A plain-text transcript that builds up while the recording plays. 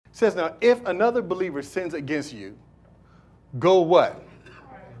says, now, if another believer sins against you, go what?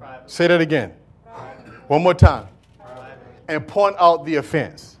 Private. Say that again. Private. One more time. Private. And point out the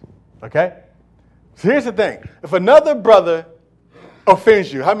offense. Okay? So here's the thing. If another brother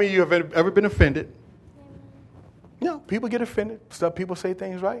offends you, how many of you have ever been offended? You know, people get offended. People say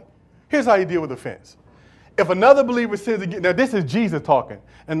things, right? Here's how you deal with offense. If another believer sins against, now this is Jesus talking.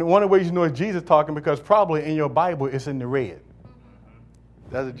 And one of the ways you know it's Jesus talking, because probably in your Bible it's in the red.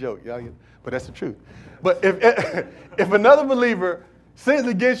 That's a joke, y'all. But that's the truth. But if another believer sins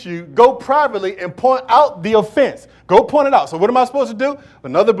against you, go privately and point out the offense. Go point it out. So what am I supposed to do? If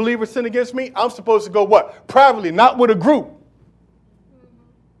another believer sin against me, I'm supposed to go what? Privately, not with a group.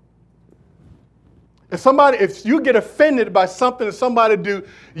 If you get offended by something that somebody do,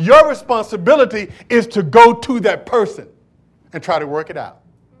 your responsibility is to go to that person and try to work it out.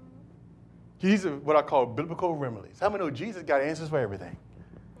 These are what I call biblical remedies. How many know Jesus got answers for everything?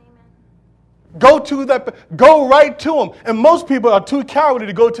 Amen. Go right to them. And most people are too cowardly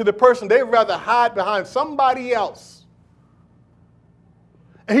to go to the person. They'd rather hide behind somebody else.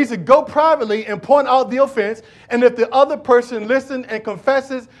 And he said, go privately and point out the offense. And if the other person listens and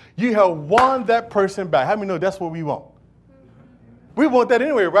confesses, you have won that person back. How many know that's what we want? We want that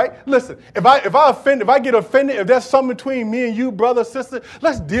anyway, right? Listen, if I get offended, if there's something between me and you, brother, sister,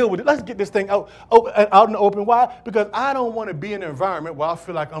 let's deal with it. Let's get this thing out in the open. Why? Because I don't want to be in an environment where I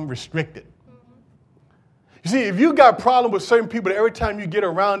feel like I'm restricted. You see, if you got a problem with certain people that every time you get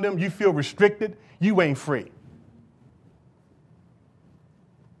around them, you feel restricted, you ain't free.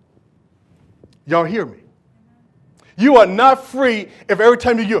 Y'all hear me? You are not free if every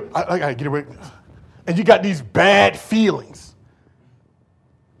time you get, I got to get away, and you got these bad feelings.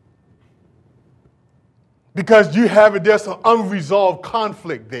 Because there's some unresolved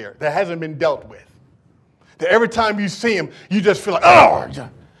conflict there that hasn't been dealt with. That every time you see them, you just feel like, oh.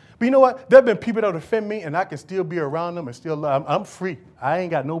 But you know what? There have been people that offend me, and I can still be around them and still, I'm free. I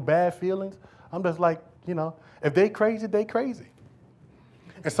ain't got no bad feelings. I'm just like, if they crazy, they crazy.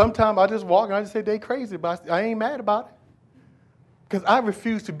 And sometimes I just walk and I just say they crazy, but I ain't mad about it. Because I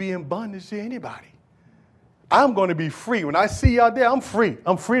refuse to be in bondage to anybody. I'm going to be free. When I see y'all there, I'm free.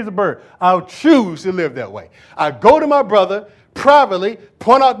 I'm free as a bird. I'll choose to live that way. I go to my brother privately,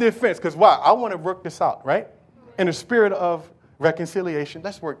 point out the offense. Because why? I want to work this out, right? In the spirit of reconciliation,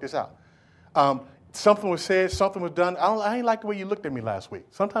 let's work this out. Something was said, something was done. I ain't like the way you looked at me last week.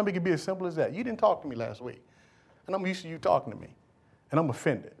 Sometimes it can be as simple as that. You didn't talk to me last week. And I'm used to you talking to me. And I'm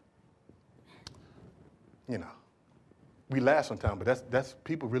offended. We laugh sometimes, but that's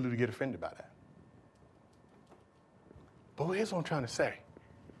people really do get offended by that. But here's what I'm trying to say.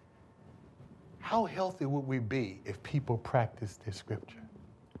 How healthy would we be if people practiced this scripture?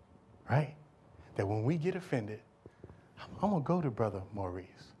 Right? That when we get offended, I'm going to go to Brother Maurice.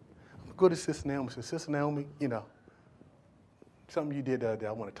 I'm going to go to Sister Naomi. Say, Sister Naomi, something you did the other day,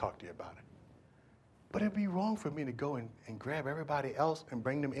 I want to talk to you about it. But it'd be wrong for me to go and grab everybody else and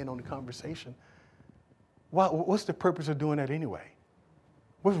bring them in on the conversation. What's the purpose of doing that anyway?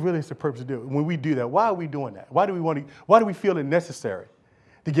 What's really the purpose of doing it? When we do that, why are we doing that? Why do we feel it necessary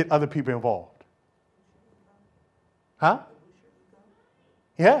to get other people involved? Huh?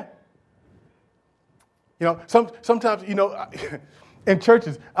 Yeah. Sometimes, in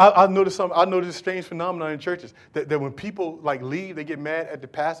churches, I notice a strange phenomenon in churches that when people leave, they get mad at the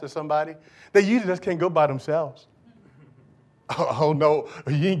pastor or somebody. They usually just can't go by themselves. Oh no,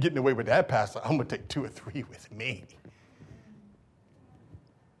 you ain't getting away with that, pastor. I'm gonna take 2 or 3 with me.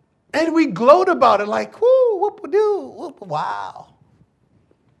 And we gloat about it like, whoo, whoop-a-doo, whoop, wow.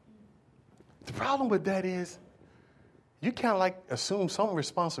 The problem with that is you kind of assume some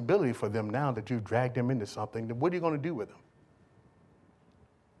responsibility for them now that you've dragged them into something. What are you going to do with them?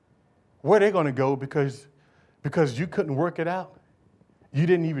 Where are they going to go because you couldn't work it out? You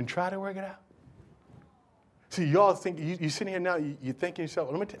didn't even try to work it out? See, y'all think, you're sitting here now, you're thinking to yourself,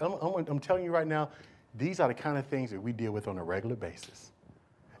 I'm telling you right now, these are the kind of things that we deal with on a regular basis.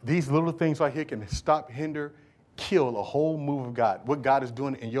 These little things right here can stop, hinder, kill a whole move of God. What God is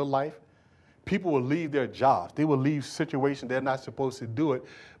doing in your life, people will leave their jobs. They will leave situations they're not supposed to do it,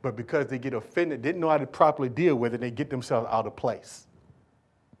 but because they get offended, didn't know how to properly deal with it, they get themselves out of place.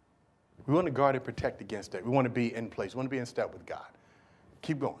 We want to guard and protect against that. We want to be in place. We want to be in step with God.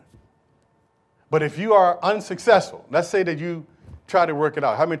 Keep going. But if you are unsuccessful, let's say that you try to work it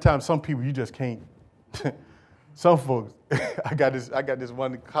out. How many times some people you just can't? Some folks, I got this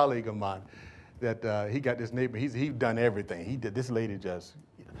one colleague of mine that he got this neighbor. He's done everything. He did. This lady just.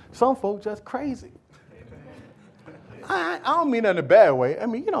 Some folks just crazy. I don't mean that in a bad way. I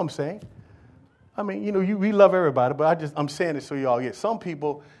mean, you know what I'm saying. I mean, we love everybody, but I'm saying it so y'all get. Some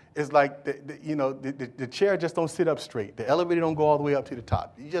people, it's like, the chair just don't sit up straight. The elevator don't go all the way up to the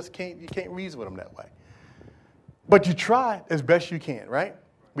top. You can't reason with them that way. But you try as best you can, right?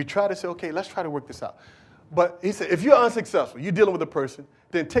 We try to say, okay, let's try to work this out. But he said, if you're unsuccessful, you're dealing with a person,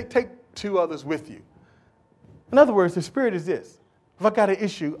 then take 2 others with you. In other words, the spirit is this. If I got an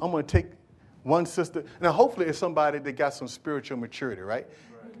issue, I'm going to take one sister. Now, hopefully it's somebody that got some spiritual maturity, right?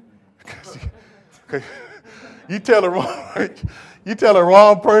 Because you tell the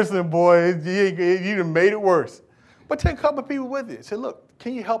wrong person, boy, you done made it worse. But take a couple of people with you. Say, look,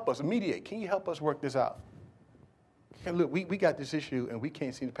 can you help us mediate? Can you help us work this out? And look, we got this issue and we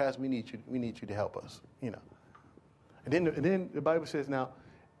can't see the past. We need you to help us, And then the Bible says, now,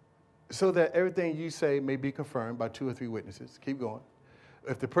 so that everything you say may be confirmed by 2 or 3 witnesses. Keep going.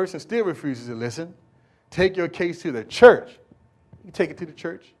 If the person still refuses to listen, take your case to the church. You take it to the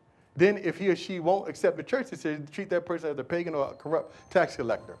church. Then if he or she won't accept the church decision, treat that person as a pagan or a corrupt tax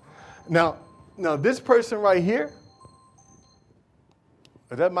collector. Now this person right here,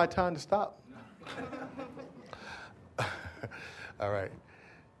 is that my time to stop? All right.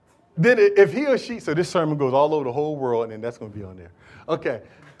 Then if he or she, so this sermon goes all over the whole world, and then that's going to be on there. Okay.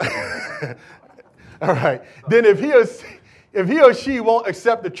 All right. Then if he or she won't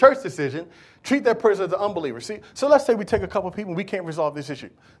accept the church decision, treat that person as an unbeliever. See, so let's say we take a couple of people and we can't resolve this issue.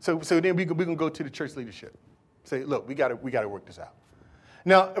 So then we can go to the church leadership. Say, look, we got to work this out.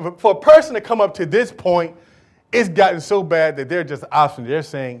 Now, for a person to come up to this point, it's gotten so bad that they're just obstinate. They're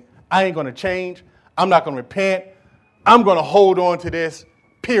saying, I ain't going to change. I'm not going to repent. I'm going to hold on to this,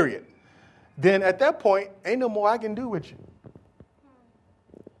 period. Then at that point, ain't no more I can do with you.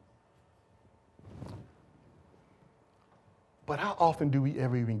 But how often do we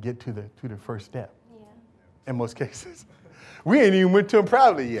ever even get to the first step? Yeah. In most cases. We ain't even went to them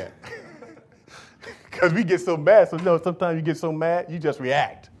proudly yet. Because we get so mad. So sometimes you get so mad, you just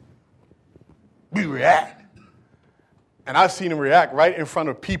react. We react. And I've seen them react right in front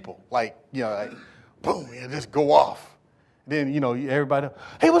of people. Like boom, and just go off. Then, everybody,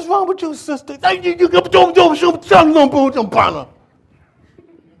 hey, what's wrong with you, sister?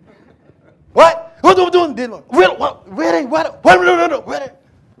 What? What are we doing? Really? What?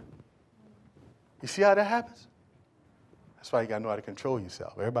 You see how that happens? That's why you got to know how to control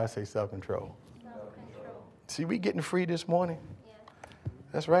yourself. Everybody say self-control. Self-control. See, we getting free this morning. Yeah.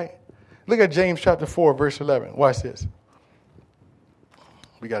 That's right. Look at James chapter 4, verse 11. Watch this.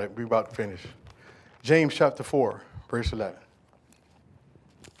 We're about to finish. James chapter 4, verse 11.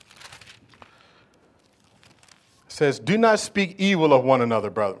 It says, do not speak evil of one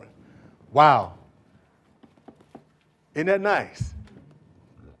another, brethren. Wow. Isn't that nice?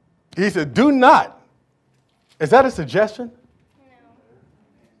 He said, do not. Is that a suggestion?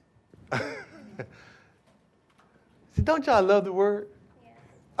 No. See, don't y'all love the word? Yes.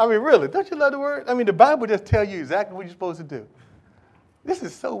 I mean, really, don't you love the word? I mean, the Bible just tells you exactly what you're supposed to do. This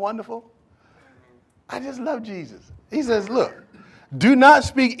is so wonderful. I just love Jesus. He says, look, do not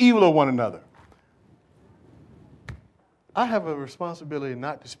speak evil of one another. I have a responsibility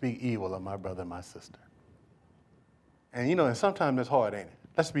not to speak evil of my brother and my sister. And, and sometimes that's hard, ain't it?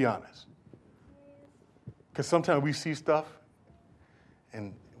 Let's be honest. Because sometimes we see stuff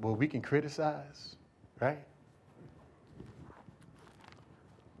and, we can criticize, right?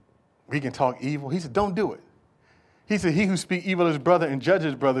 We can talk evil. He said, don't do it. He said, he who speaks evil of his brother and judges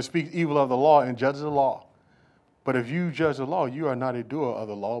his brother speaks evil of the law and judges the law. But if you judge the law, you are not a doer of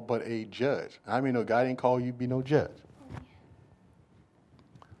the law, but a judge. I mean, God didn't call you to be no judge.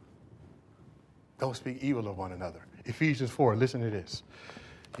 Don't speak evil of one another. Ephesians 4, listen to this.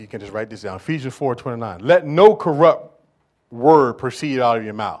 You can just write this down. Ephesians 4:29. Let no corrupt word proceed out of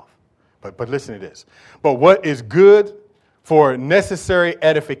your mouth. But listen to this. But what is good for necessary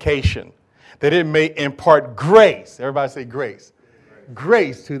edification, that it may impart grace. Everybody say grace.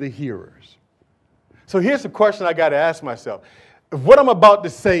 Grace to the hearers. So here's the question I got to ask myself. What I'm about to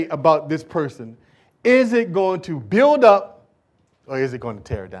say about this person, is it going to build up or is it going to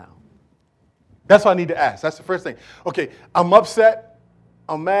tear down? That's what I need to ask. That's the first thing. Okay, I'm upset.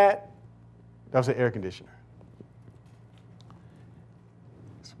 I'm mad. That was an air conditioner.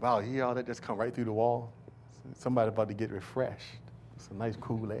 Wow, you hear all that just come right through the wall? Somebody about to get refreshed. It's a nice,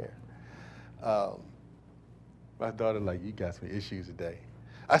 cool air. My daughter you got some issues today.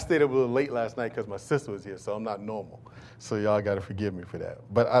 I stayed up a little late last night because my sister was here, so I'm not normal. So y'all got to forgive me for that.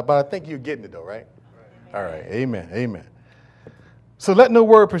 But I think you're getting it, though, right? All right. Amen. So let no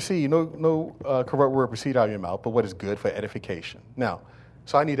word proceed, no corrupt word proceed out of your mouth, but what is good for edification. Now,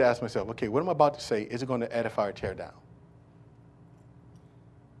 so I need to ask myself, okay, what I'm about to say, is it going to edify or tear down?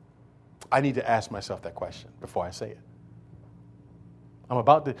 I need to ask myself that question before I say it. I'm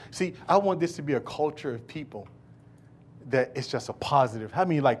about to, see, I want this to be a culture of people that it's just a positive, how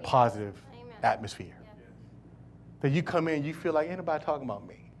many like positive atmosphere? Yeah. That you come in, you feel like, ain't nobody talking about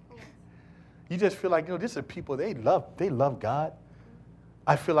me. You just feel like, this are people, they love God.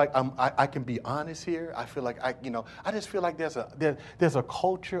 I feel like I can be honest here. I feel like I just feel like there's a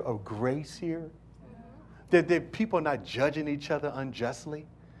culture of grace here. That people are not judging each other unjustly.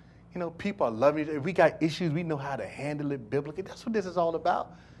 People are loving each other. If we got issues, we know how to handle it biblically. That's what this is all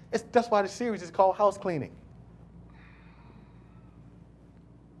about. That's why the series is called House Cleaning.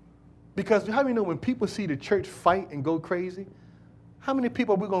 Because how many know when people see the church fight and go crazy, how many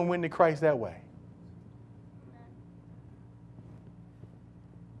people are we going to win to Christ that way?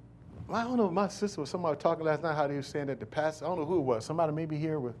 Well, I don't know. My sister was somebody talking last night how they were saying that the pastor, I don't know who it was. Somebody maybe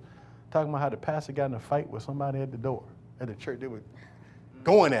here was talking about how the pastor got in a fight with somebody at the door at the church. They were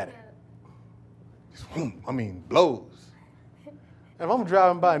going at it. Blows. If I'm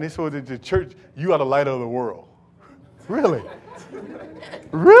driving by and they saw that the church, you are the light of the world. Really?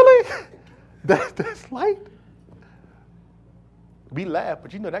 Really? That's light? We laugh,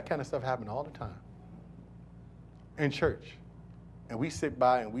 but that kind of stuff happens all the time in church. And we sit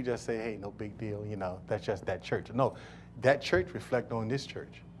by and we just say, hey, no big deal, that's just that church. No, that church reflects on this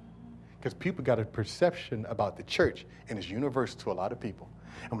church. Because people got a perception about the church, and it's universal to a lot of people.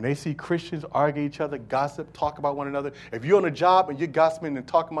 And when they see Christians argue each other, gossip, talk about one another, if you're on a job and you're gossiping and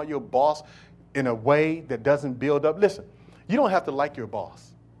talking about your boss in a way that doesn't build up, listen, you don't have to like your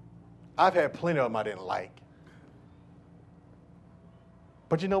boss. I've had plenty of them I didn't like.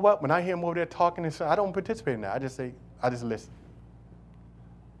 But you know what? When I hear them over there talking and stuff, I don't participate in that. I just listen.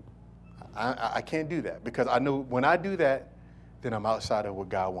 I can't do that because I know when I do that, then I'm outside of what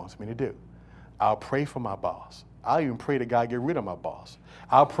God wants me to do. I'll pray for my boss. I'll even pray that God get rid of my boss.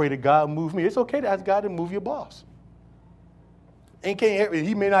 I'll pray that God move me. It's okay to ask God to move your boss. And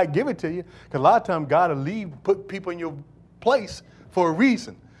he may not give it to you because a lot of times God will put people in your place for a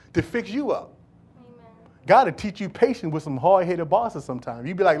reason, to fix you up. Amen. God will teach you patience with some hard-headed bosses sometimes.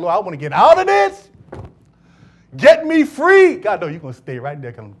 You be like, Lord, I want to get out of this. Get me free. God, no, you're going to stay right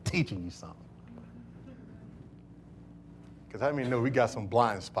there because I'm teaching you something. Because how many know we got some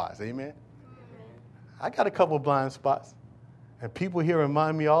blind spots, amen? I got a couple of blind spots. And people here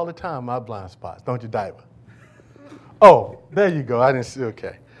remind me all the time of my blind spots. Don't you, Diva? Oh, there you go. I didn't see,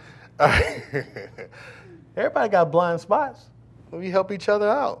 okay. Everybody got blind spots. We help each other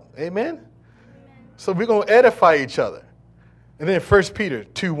out, amen? So we're going to edify each other. And then 1 Peter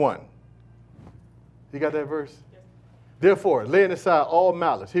 2:1. You got that verse? Yes. Therefore, laying aside all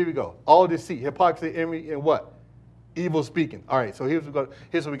malice. Here we go. All deceit, hypocrisy, envy, and what? Evil speaking. All right, so here's what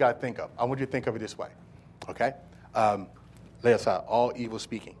we got to think of. I want you to think of it this way, okay? Lay aside all evil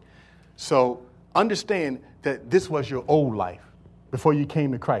speaking. So understand that this was your old life before you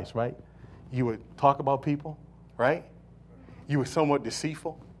came to Christ, right? You would talk about people, right? You were somewhat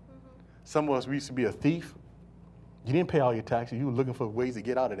deceitful. Some of us used to be a thief. You didn't pay all your taxes. You were looking for ways to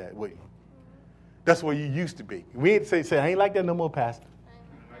get out of that, weren't you? That's where you used to be. We ain't say, I ain't like that no more, Pastor.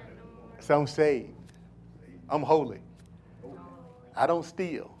 So I'm saved. I'm holy. I don't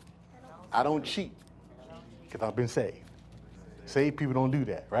steal. I don't cheat because I've been saved. Saved people don't do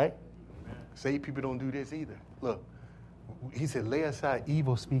that, right? Saved people don't do this either. Look, he said, lay aside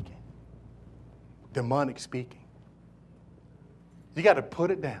evil speaking, demonic speaking. You got to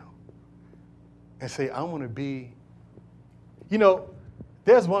put it down and say, I want to be.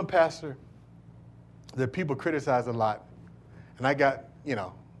 There's one pastor that people criticize a lot. And I got,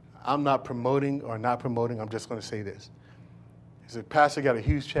 I'm not promoting or not promoting. I'm just going to say this. He said, pastor got a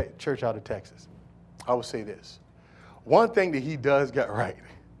huge church out of Texas. I will say this. One thing that he does get right,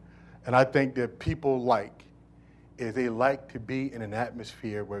 and I think that people like, is they like to be in an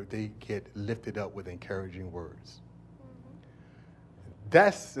atmosphere where they get lifted up with encouraging words.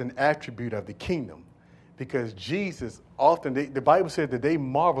 That's an attribute of the kingdom because Jesus often, the Bible says that they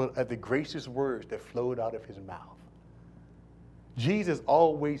marveled at the gracious words that flowed out of his mouth. Jesus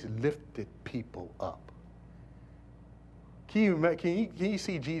always lifted people up. Can you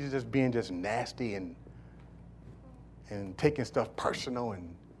see Jesus as being just nasty and taking stuff personal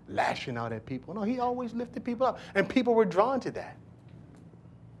and lashing out at people? No, he always lifted people up. And people were drawn to that.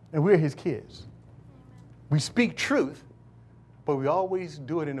 And we're his kids. We speak truth, but we always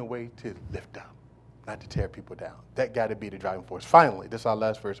do it in a way to lift up, not to tear people down. That got to be the driving force. Finally, this is our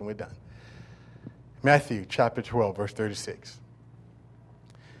last verse and we're done. Matthew chapter 12, verse 36.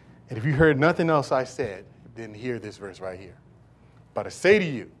 And if you heard nothing else I said, then hear this verse right here. But I say to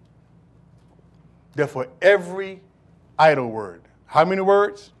you, therefore every idle word. How many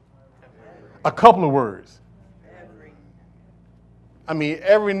words? A couple of words. I mean,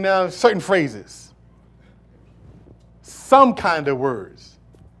 every now certain phrases. Some kind of words.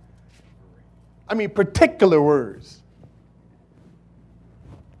 I mean, particular words.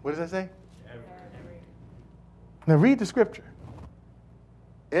 What does that say? Now read the scripture.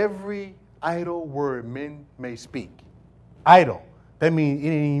 Every idle word men may speak. Idle. That means it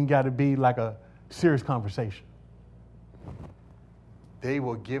ain't even got to be like a serious conversation. They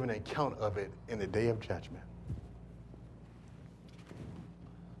will give an account of it in the day of judgment.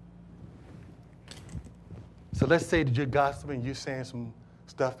 So let's say that you're gossiping, you're saying some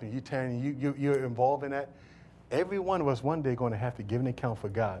stuff, and you're involved in that. Every one of us one day going to have to give an account for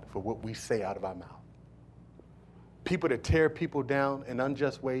God for what we say out of our mouth. People that tear people down in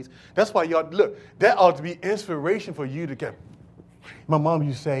unjust ways. That's why y'all, look, that ought to be inspiration for you to get. My mom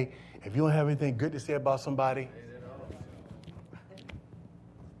used to say, if you don't have anything good to say about somebody,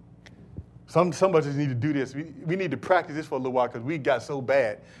 some of us just need to do this. We need to practice this for a little while because we got so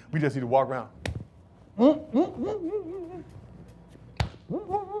bad. We just need to walk around.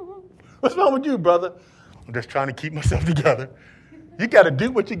 What's wrong with you, brother? I'm just trying to keep myself together. You got to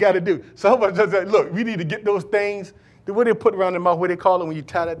do what you got to do. Some of us just say, look, we need to get those things. What they put around their mouth, what they call it when you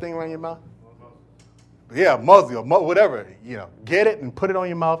tie that thing around your mouth? Yeah, muzzle or whatever. Get it and put it on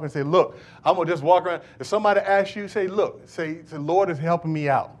your mouth and say, look, I'm going to just walk around. If somebody asks you, say, look, say, Lord is helping me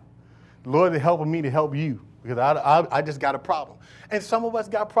out. The Lord is helping me to help you because I just got a problem. And some of us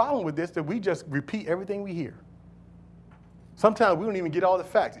got a problem with this that we just repeat everything we hear. Sometimes we don't even get all the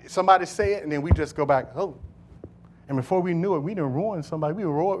facts. Somebody say it and then we just go back, oh. And before we knew it, we done ruined somebody. We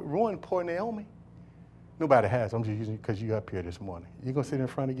ruined poor Naomi. Nobody has. I'm just using it because you're up here this morning. You going to sit in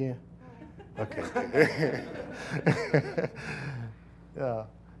front again? Okay. Yeah.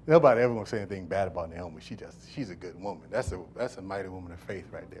 Nobody ever going to say anything bad about Naomi. She's a good woman. That's a mighty woman of faith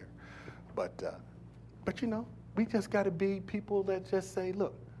right there. But we just got to be people that just say,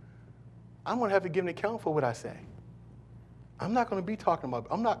 look, I'm going to have to give an account for what I say. I'm not going to be talking about,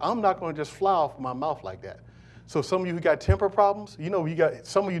 I'm not going to just fly off my mouth like that. So some of you who got temper problems,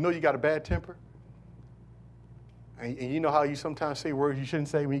 some of you know you got a bad temper. And you know how you sometimes say words you shouldn't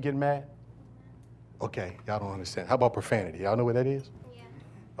say when you get mad? Okay, y'all don't understand. How about profanity? Y'all know what that is? Yeah.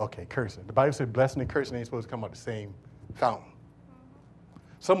 Okay, cursing. The Bible said blessing and cursing ain't supposed to come out the same fountain.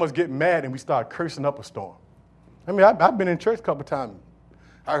 Some of us get mad and we start cursing up a storm. I mean, I've been in church a couple of times.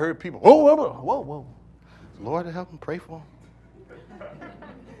 I heard people, whoa. Lord help them, pray for them.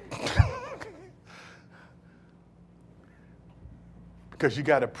 Because you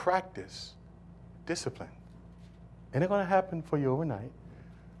got to practice discipline. And it's going to happen for you overnight.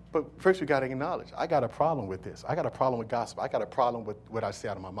 But first you got to acknowledge, I got a problem with this. I got a problem with gossip. I got a problem with what I say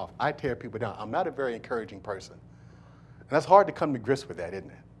out of my mouth. I tear people down. I'm not a very encouraging person. And that's hard to come to grips with that, isn't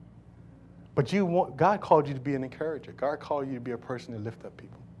it? But God called you to be an encourager. God called you to be a person to lift up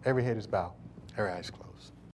people. Every head is bowed, every eye is closed.